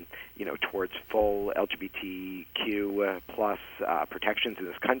towards full LGBTQ plus protections in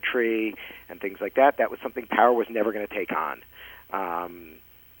this country and things like that, that was something Power was never going to take on.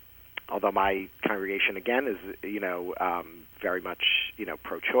 Although my congregation, again, is, very much,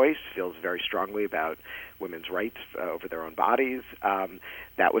 pro-choice, feels very strongly about women's rights over their own bodies,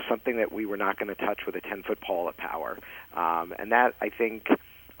 that was something that we were not going to touch with a 10-foot pole at Power. And that, I think,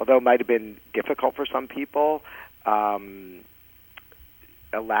 although it might have been difficult for some people,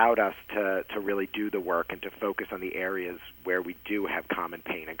 allowed us to really do the work and to focus on the areas where we do have common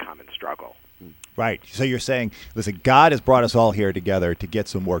pain and common struggle. Right. So you're saying, listen, God has brought us all here together to get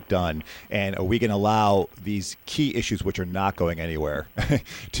some work done, and are we going to allow these key issues, which are not going anywhere,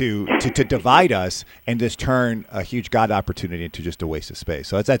 to divide us and just turn a huge God opportunity into just a waste of space?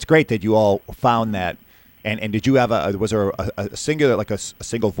 So that's great that you all found that. And did you have was there a singular, like a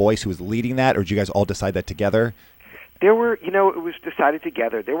single voice who was leading that, or did you guys all decide that together? There were, it was decided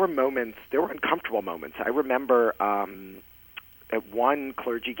together. There were uncomfortable moments. I remember at one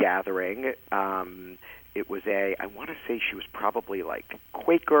clergy gathering, it was I want to say she was probably like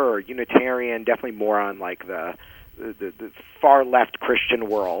Quaker or Unitarian, definitely more on like the far left Christian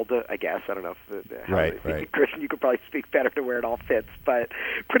world, I guess. I don't know if right. Christian, you could probably speak better to where it all fits, but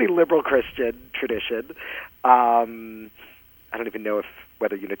pretty liberal Christian tradition. I don't even know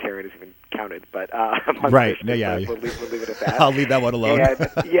whether Unitarian is even counted, but right, Christian, yeah, we'll leave it at that. I'll leave that one alone.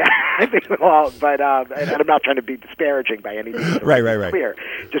 And, yeah, I think we'll all. But and I'm not trying to be disparaging by any means. Right. Clear,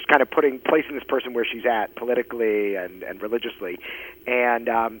 just kind of placing this person where she's at politically and religiously, and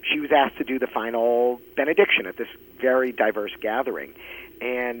she was asked to do the final benediction at this very diverse gathering.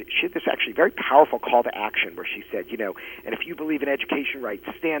 And she had this actually very powerful call to action where she said, and if you believe in education rights,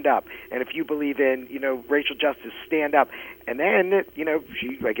 stand up. And if you believe in, racial justice, stand up. And then,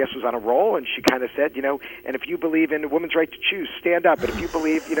 she, I guess, was on a roll, and she kind of said, and if you believe in a woman's right to choose, stand up. And if you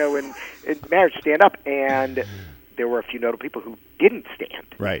believe, in marriage, stand up. And there were a few notable people who didn't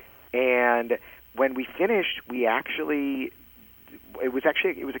stand. Right. And when we finished, it was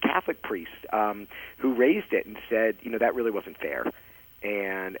a Catholic priest who raised it and said, that really wasn't fair.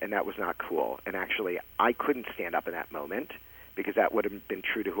 And that was not cool. And actually, I couldn't stand up in that moment because that would have been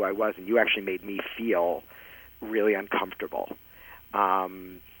true to who I was. And you actually made me feel really uncomfortable.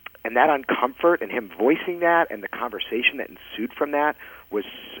 And that uncomfort and him voicing that and the conversation that ensued from that was,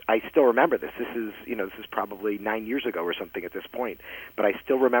 I still remember this. This is probably 9 years ago or something at this point. But I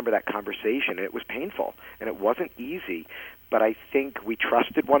still remember that conversation, and it was painful, and it wasn't easy. But I think we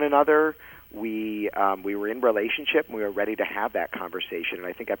trusted one another. We were in relationship, and we were ready to have that conversation, and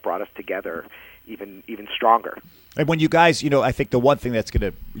I think that brought us together even stronger. And when you guys, I think the one thing that's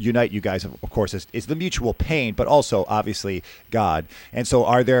going to unite you guys, of course, is the mutual pain, but also obviously God. And so,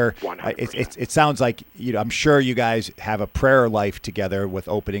 are there? 100%. It sounds like I'm sure you guys have a prayer life together with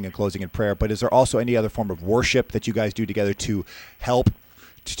opening and closing in prayer. But is there also any other form of worship that you guys do together to help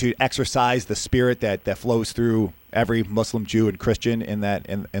to exercise the spirit that flows through every Muslim, Jew, and Christian in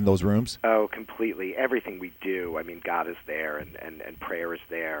those rooms? Oh, completely. Everything we do, I mean, God is there, and prayer is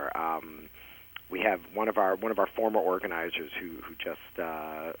there. We have one of our former organizers who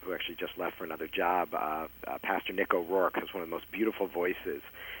actually just left for another job. Pastor Nick O'Rourke has one of the most beautiful voices,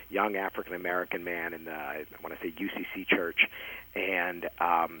 young African American man in the, I want to say, UCC Church, and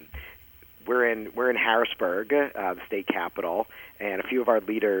we're in Harrisburg, the state capital, and a few of our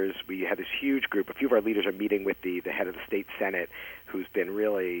leaders. We had this huge group. A few of our leaders are meeting with the head of the state Senate, who's been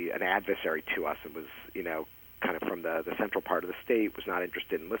really an adversary to us, and was kind of from the central part of the state, was not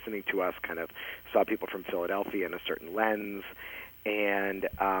interested in listening to us, kind of saw people from Philadelphia in a certain lens. And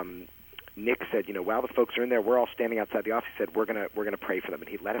Nick said, while the folks are in there, we're all standing outside the office. He said, we're gonna pray for them. And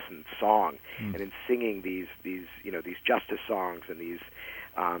he led us in song and in singing these justice songs and these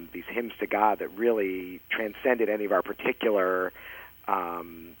hymns to God that really transcended any of our particular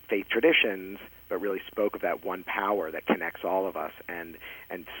faith traditions, but really spoke of that one power that connects all of us. And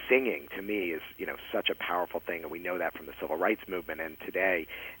singing, to me, is such a powerful thing, and we know that from the civil rights movement and today.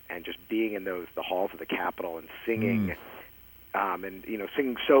 And just being in the halls of the Capitol and singing, and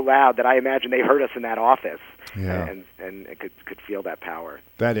singing so loud that I imagine they heard us in that office, and could feel that power.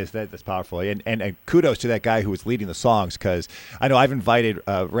 That's powerful, and kudos to that guy who was leading the songs, because I know I've invited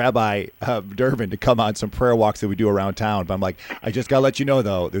Rabbi Durbin to come on some prayer walks that we do around town, but I'm like, I just gotta let you know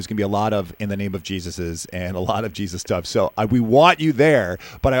though, there's gonna be a lot of in the name of Jesus's and a lot of Jesus stuff. So we want you there,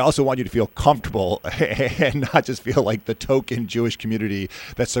 but I also want you to feel comfortable and not just feel like the token Jewish community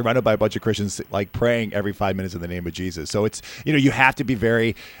that's surrounded by a bunch of Christians like praying every 5 minutes in the name of Jesus. So it's you have to be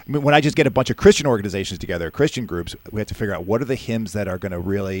very. I mean, when I just get a bunch of Christian organizations together, Christian groups, we have to figure out what are the hymns that are going to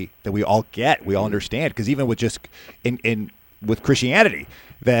really, that we all get, we all understand. Because even with just with Christianity,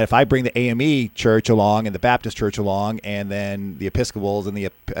 that if I bring the AME church along and the Baptist church along, and then the Episcopals and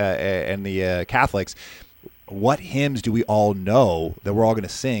the Catholics, what hymns do we all know that we're all going to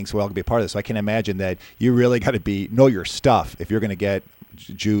sing? So we're all going to be a part of this. So I can imagine that you really got to know your stuff if you're going to get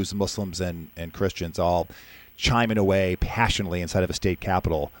Jews, Muslims, and Christians all chiming away passionately inside of a state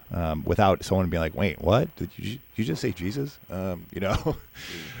capitol without someone being like, "Wait, what? Did you just say Jesus?" So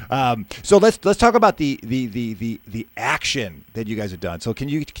let's talk about the action that you guys have done. So can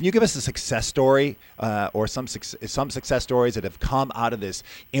you give us a success story or some success stories that have come out of this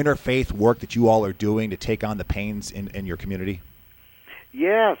interfaith work that you all are doing to take on the pains in your community?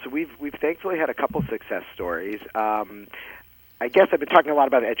 Yeah, so we've thankfully had a couple success stories. I guess I've been talking a lot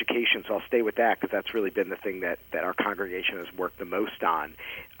about education, so I'll stay with that because that's really been the thing that our congregation has worked the most on.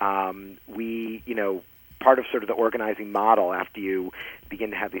 Part of sort of the organizing model, after you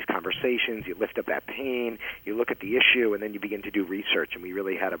begin to have these conversations, you lift up that pain, you look at the issue, and then you begin to do research. And we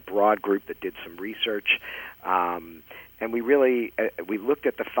really had a broad group that did some research. And we really we looked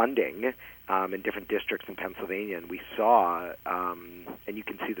at the funding in different districts in Pennsylvania, and we saw, and you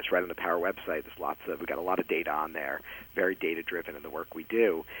can see this right on the Power website. We got a lot of data on there, very data driven in the work we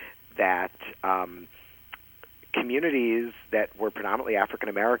do. That communities that were predominantly African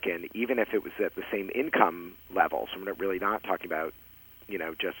American, even if it was at the same income level, so we're really not talking about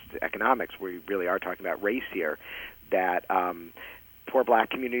just economics. We really are talking about race here. That poor black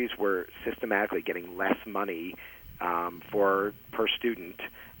communities were systematically getting less money per student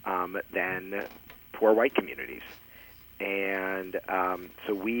than poor white communities. And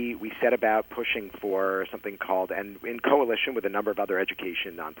so we set about pushing for something called, and in coalition with a number of other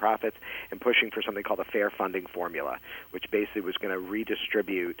education nonprofits, and pushing for something called a fair funding formula, which basically was going to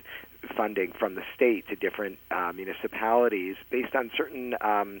redistribute funding from the state to different municipalities based on certain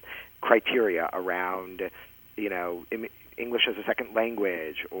criteria around, English as a second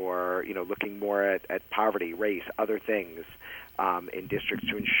language, or looking more at poverty, race, other things in districts,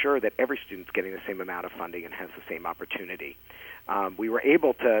 to ensure that every student's getting the same amount of funding and has the same opportunity. We were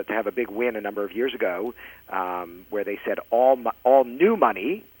able to have a big win a number of years ago, where they said all new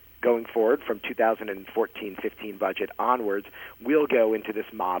money going forward from 2014-15 budget onwards will go into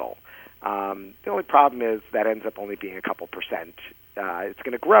this model. The only problem is that ends up only being a couple percent. It's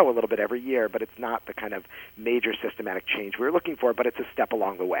going to grow a little bit every year, but it's not the kind of major systematic change we were looking for, but it's a step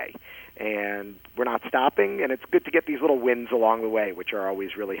along the way. And we're not stopping, and it's good to get these little wins along the way, which are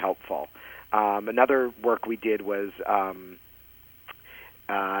always really helpful. Another work we did was down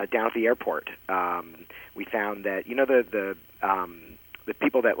at the airport. We found that, the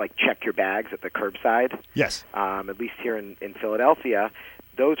people that check your bags at the curbside, Yes. at least here in Philadelphia,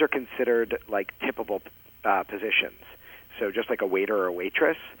 those are considered tippable positions. So just like a waiter or a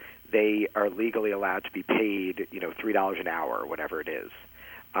waitress, they are legally allowed to be paid, $3 an hour or whatever it is.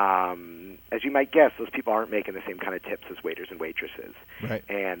 As you might guess, those people aren't making the same kind of tips as waiters and waitresses, Right.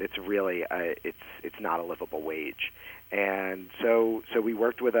 and it's really it's not a livable wage. And so we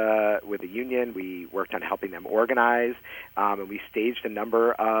worked with a union. We worked on helping them organize, and we staged a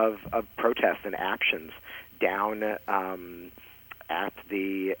number of protests and actions down at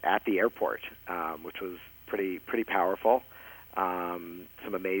the airport, which was pretty powerful.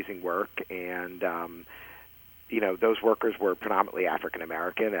 Some amazing work, and those workers were predominantly African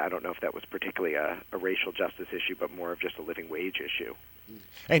American. I don't know if that was particularly a racial justice issue, but more of just a living wage issue.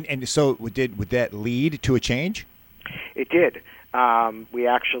 And so would that lead to a change? It did. We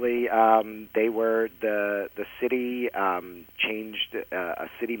actually, the city changed a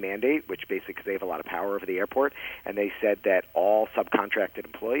city mandate, which basically they have a lot of power over the airport, and they said that all subcontracted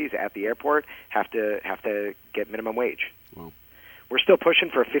employees at the airport have to get minimum wage. Wow. We're still pushing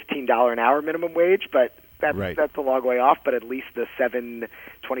for a $15 an hour minimum wage, but that's a long way off. But at least the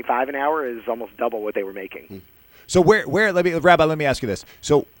 $7.25 an hour is almost double what they were making. So Rabbi, let me ask you this.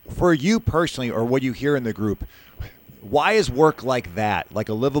 So for you personally, or what you hear in the group, why is work like that, like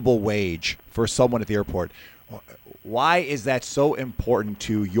a livable wage for someone at the airport, why is that so important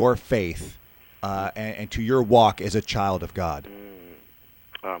to your faith and to your walk as a child of God?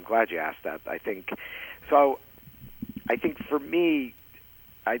 Well, I'm glad you asked that. I think for me,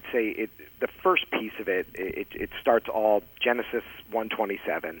 I'd say the first piece of it starts all Genesis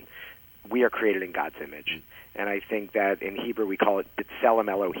 1:27. We are created in God's image. And I think that in Hebrew we call it B'Tselem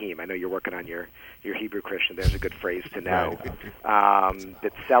Elohim. I know you're working on your Hebrew Christian. There's a good phrase to know.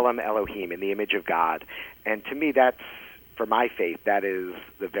 B'Tselem Elohim, in the image of God. And to me, that's, for my faith, that is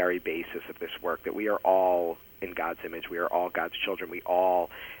the very basis of this work, that we are all in God's image. We are all God's children. We all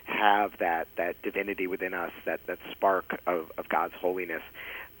have that divinity within us, that spark of God's holiness.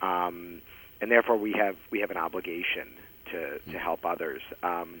 And therefore we have an obligation to help others.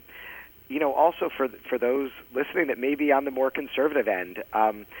 Also for those listening that may be on the more conservative end,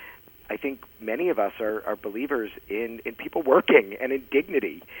 I think many of us are believers in people working and in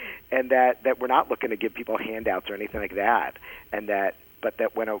dignity, and that we're not looking to give people handouts or anything like that, but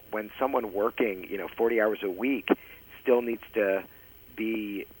that when someone working 40 hours a week still needs to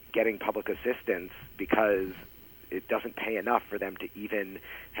be getting public assistance because it doesn't pay enough for them to even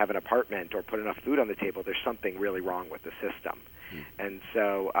have an apartment or put enough food on the table, there's something really wrong with the system. And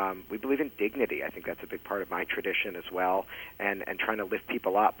so we believe in dignity. I think that's a big part of my tradition as well, and trying to lift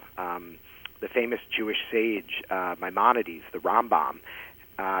people up. The famous Jewish sage, Maimonides, the Rambam,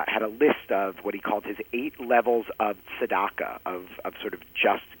 had a list of what he called his 8 levels of tzedakah, of sort of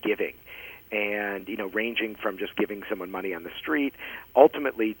just giving. And, ranging from just giving someone money on the street,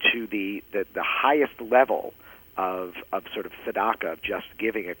 ultimately to the highest level of sort of tzedakah, of just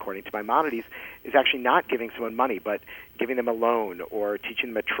giving, according to Maimonides, is actually not giving someone money, but giving them a loan or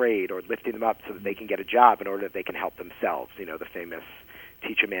teaching them a trade or lifting them up so that they can get a job in order that they can help themselves, the famous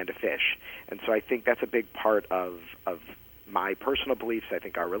teach a man to fish. And so I think that's a big part of my personal beliefs, I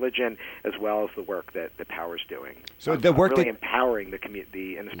think our religion, as well as the work that Power's doing. So the work really empowering the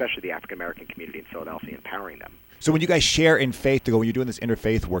community, and especially the African American community in Philadelphia, empowering them. So when you guys share in faith to go, when you're doing this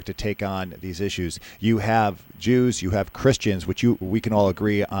interfaith work to take on these issues, you have Jews, you have Christians, which we can all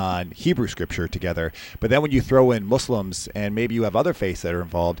agree on Hebrew scripture together. But then when you throw in Muslims and maybe you have other faiths that are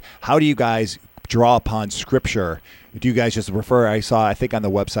involved, how do you guys draw upon Scripture? Do you guys just refer, I think on the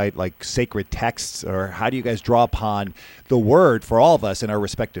website, like sacred texts, or how do you guys draw upon the Word for all of us in our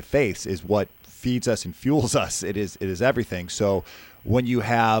respective faiths is what feeds us and fuels us. It is everything. So when you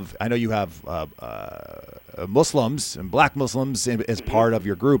have, I know you have Muslims and Black Muslims as part of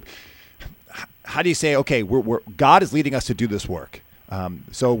your group, how do you say, okay, God is leading us to do this work?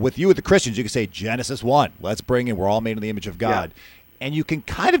 So with you, with the Christians, you can say Genesis 1, let's bring in, we're all made in the image of God. Yeah. And you can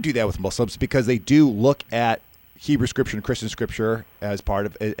kind of do that with Muslims because they do look at Hebrew Scripture and Christian Scripture as part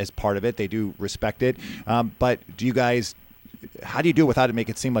of it. They do respect it. But do you guys, how do you do it without it make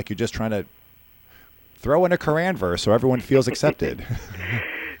it seem like you're just trying to throw in a Quran verse so everyone feels accepted?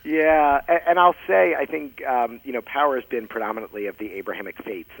 Yeah, and I'll say I think power has been predominantly of the Abrahamic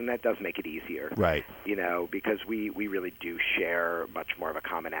faiths, and that does make it easier, right? Because we really do share much more of a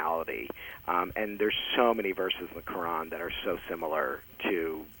commonality, and there's so many verses in the Quran that are so similar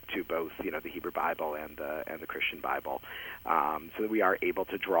to both the Hebrew Bible and the Christian Bible, so that we are able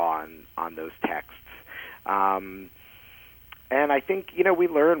to draw on those texts, and I think we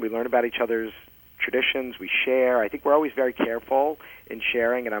learn about each other's traditions, we share. I think we're always very careful in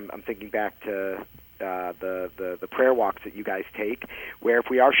sharing, and I'm thinking back to the prayer walks that you guys take, where if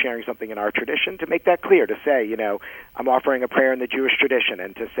we are sharing something in our tradition, to make that clear, to say, I'm offering a prayer in the Jewish tradition,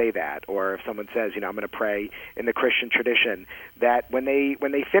 and to say that, or if someone says, I'm going to pray in the Christian tradition, that when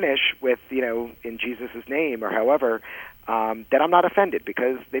they finish with, in Jesus' name or however, that I'm not offended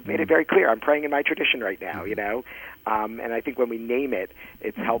because they've made it very clear, I'm praying in my tradition right now, and I think when we name it,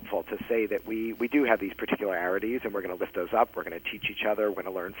 it's helpful to say that we do have these particularities, and we're going to lift those up, we're going to teach each other, we're going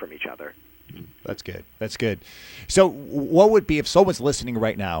to learn from each other. That's good. That's good. So what would be, if someone's listening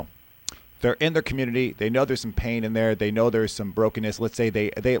right now, they're in their community, they know there's some pain in there, they know there's some brokenness, let's say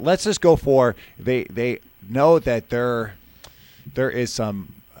they let's just go for, they know that there is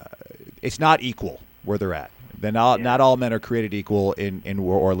some, it's not equal where they're at. Then not all men are created equal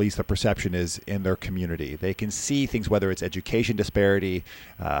or at least the perception is in their community. They can see things, whether it's education disparity,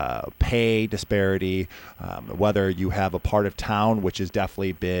 pay disparity, whether you have a part of town which has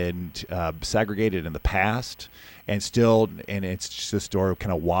definitely been segregated in the past and it's just sort of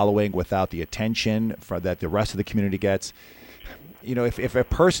kind of wallowing without the attention that the rest of the community gets. If a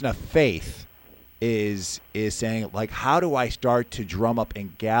person of faith is saying, like, how do I start to drum up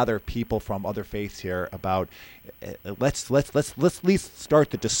and gather people from other faiths here about let's at least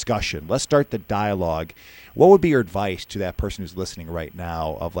start the discussion, let's start the dialogue. What would be your advice to that person who's listening right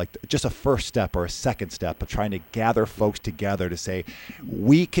now of like just a first step or a second step of trying to gather folks together to say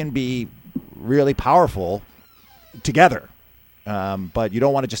we can be really powerful together, but you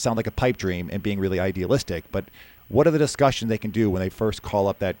don't want to just sound like a pipe dream and being really idealistic, but what are the discussions they can do when they first call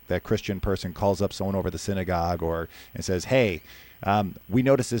up that Christian person, calls up someone over the synagogue and says, hey, we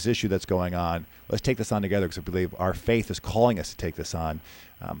notice this issue that's going on. Let's take this on together because I believe our faith is calling us to take this on.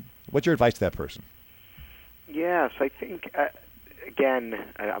 What's your advice to that person? Yes, I think, again,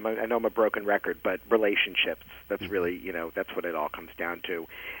 I know I'm a broken record, but relationships, that's really, that's what it all comes down to.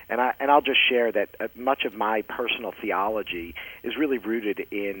 And I'll just share that much of my personal theology is really rooted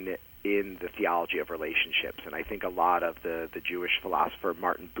in the theology of relationships. And I think a lot of the Jewish philosopher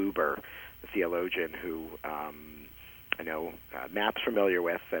Martin Buber, the theologian who I know Matt's familiar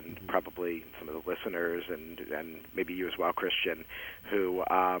with, and probably some of the listeners, and maybe you as well, Christian, who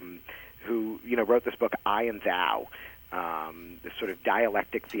wrote this book, I and Thou, this sort of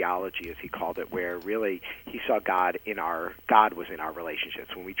dialectic theology, as he called it, where really he saw God was in our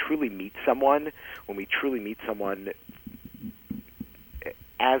relationships. When we truly meet someone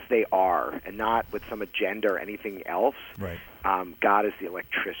as they are, and not with some agenda or anything else, right. God is the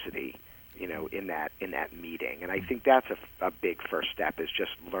electricity, in that meeting. And I think that's a big first step, is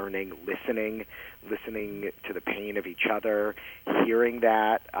just learning, listening to the pain of each other, hearing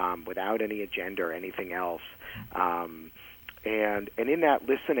that without any agenda or anything else. And in that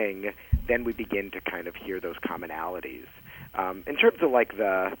listening, then we begin to kind of hear those commonalities. In terms of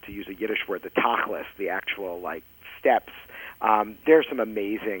to use a Yiddish word, the tachlis, the actual steps, there are some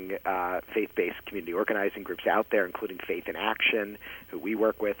amazing faith-based community organizing groups out there, including Faith in Action, who we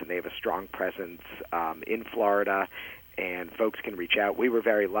work with, and they have a strong presence in Florida, and folks can reach out. We were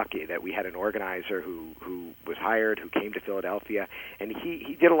very lucky that we had an organizer who was hired, who came to Philadelphia, and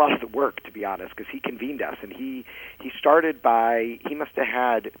he did a lot of the work, to be honest, because he convened us, and he started he must have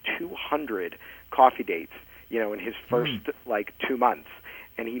had 200 coffee dates, in his first 2 months.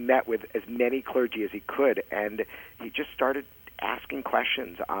 And he met with as many clergy as he could, and he just started asking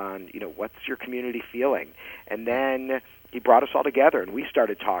questions on, what's your community feeling? And then he brought us all together, and we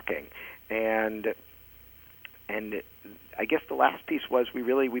started talking. And I guess the last piece was we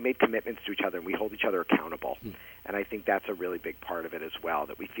made commitments to each other, and we hold each other accountable. And I think that's a really big part of it as well,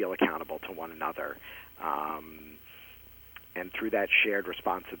 that we feel accountable to one another. And through that shared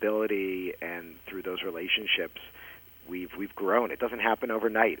responsibility and through those relationships, we've grown. It doesn't happen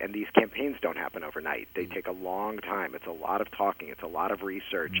overnight, and these campaigns don't happen overnight. They take a long time. It's a lot of talking. It's a lot of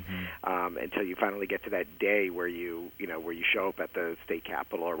research until you finally get to that day where you show up at the state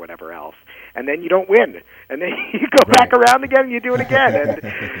capitol or whatever else, and then you don't win, and then you go back around again and you do it again.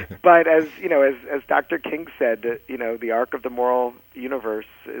 But as Dr. King said, the arc of the moral universe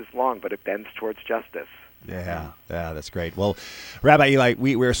is long, but it bends towards justice. Yeah, that's great. Well, Rabbi Eli,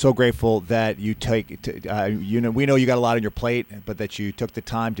 we're so grateful that you we know you got a lot on your plate, but that you took the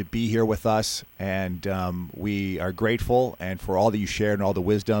time to be here with us, and we are grateful and for all that you shared and all the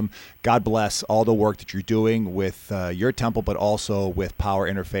wisdom. God bless all the work that you're doing with your temple, but also with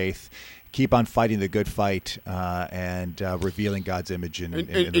Power Interfaith. Keep on fighting the good fight and revealing God's image in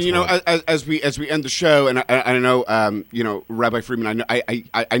this world. As we end the show, and I know Rabbi Friedman,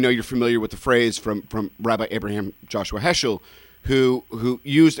 I know you're familiar with the phrase from Rabbi Abraham Joshua Heschel, who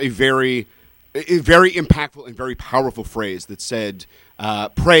used a very impactful and very powerful phrase that said,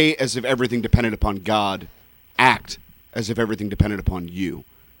 "Pray as if everything depended upon God, act as if everything depended upon you."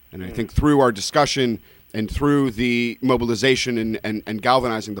 And I think through our discussion and through the mobilization and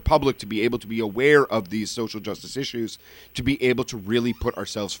galvanizing the public to be able to be aware of these social justice issues, to be able to really put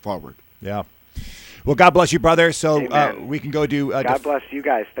ourselves forward. Yeah. Well, God bless you, brother. So we can go do... God bless you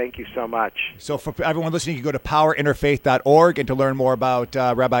guys. Thank you so much. So for everyone listening, you can go to powerinterfaith.org and to learn more about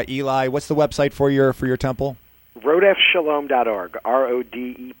Rabbi Eli. What's the website for your temple? rodefshalom.org,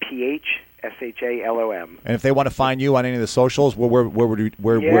 RODEPHSHALOM. And if they want to find you on any of the socials, where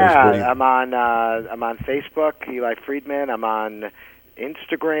I'm on Facebook, Eli Friedman. I'm on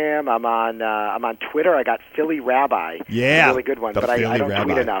Instagram. I'm on Twitter. I got Philly Rabbi. Yeah, a really good one. But I don't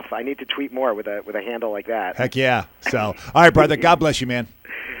tweet enough. I need to tweet more with a handle like that. Heck yeah. So, all right, brother. God bless you, man.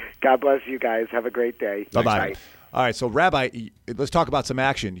 God bless you guys. Have a great day. Bye-bye. All right, so Rabbi, let's talk about some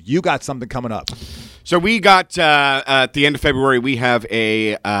action. You got something coming up. So we got at the end of February, we have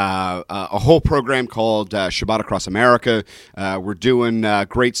a whole program called Shabbat Across America. We're doing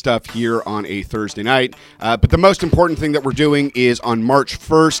great stuff here on a Thursday night. But the most important thing that we're doing is on March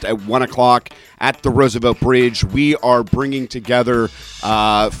 1st at 1 o'clock at the Roosevelt Bridge. We are bringing together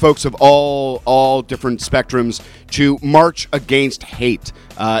folks of all different spectrums to march against hate.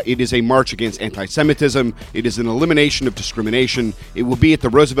 It is a march against anti-Semitism. It is an elimination of discrimination. It will be at the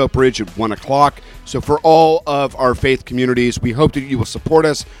Roosevelt Bridge at 1 o'clock. So for all of our faith communities, we hope that you will support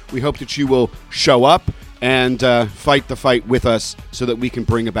us. We hope that you will show up and fight the fight with us so that we can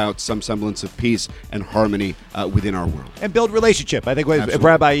bring about some semblance of peace and harmony within our world. And build relationship. I think what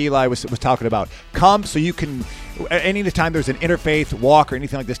Rabbi Eli was talking about. Come so you can, any time there's an interfaith walk or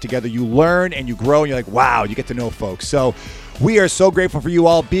anything like this together, you learn and you grow and you're like, wow, you get to know folks. So we are so grateful for you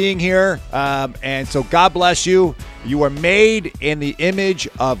all being here. And so God bless you. You are made in the image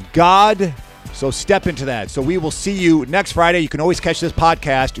of God. So step into that. So we will see you next Friday. You can always catch this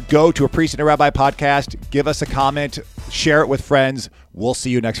podcast. Go to A Priest and a Rabbi podcast. Give us a comment. Share it with friends. We'll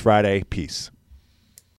see you next Friday. Peace.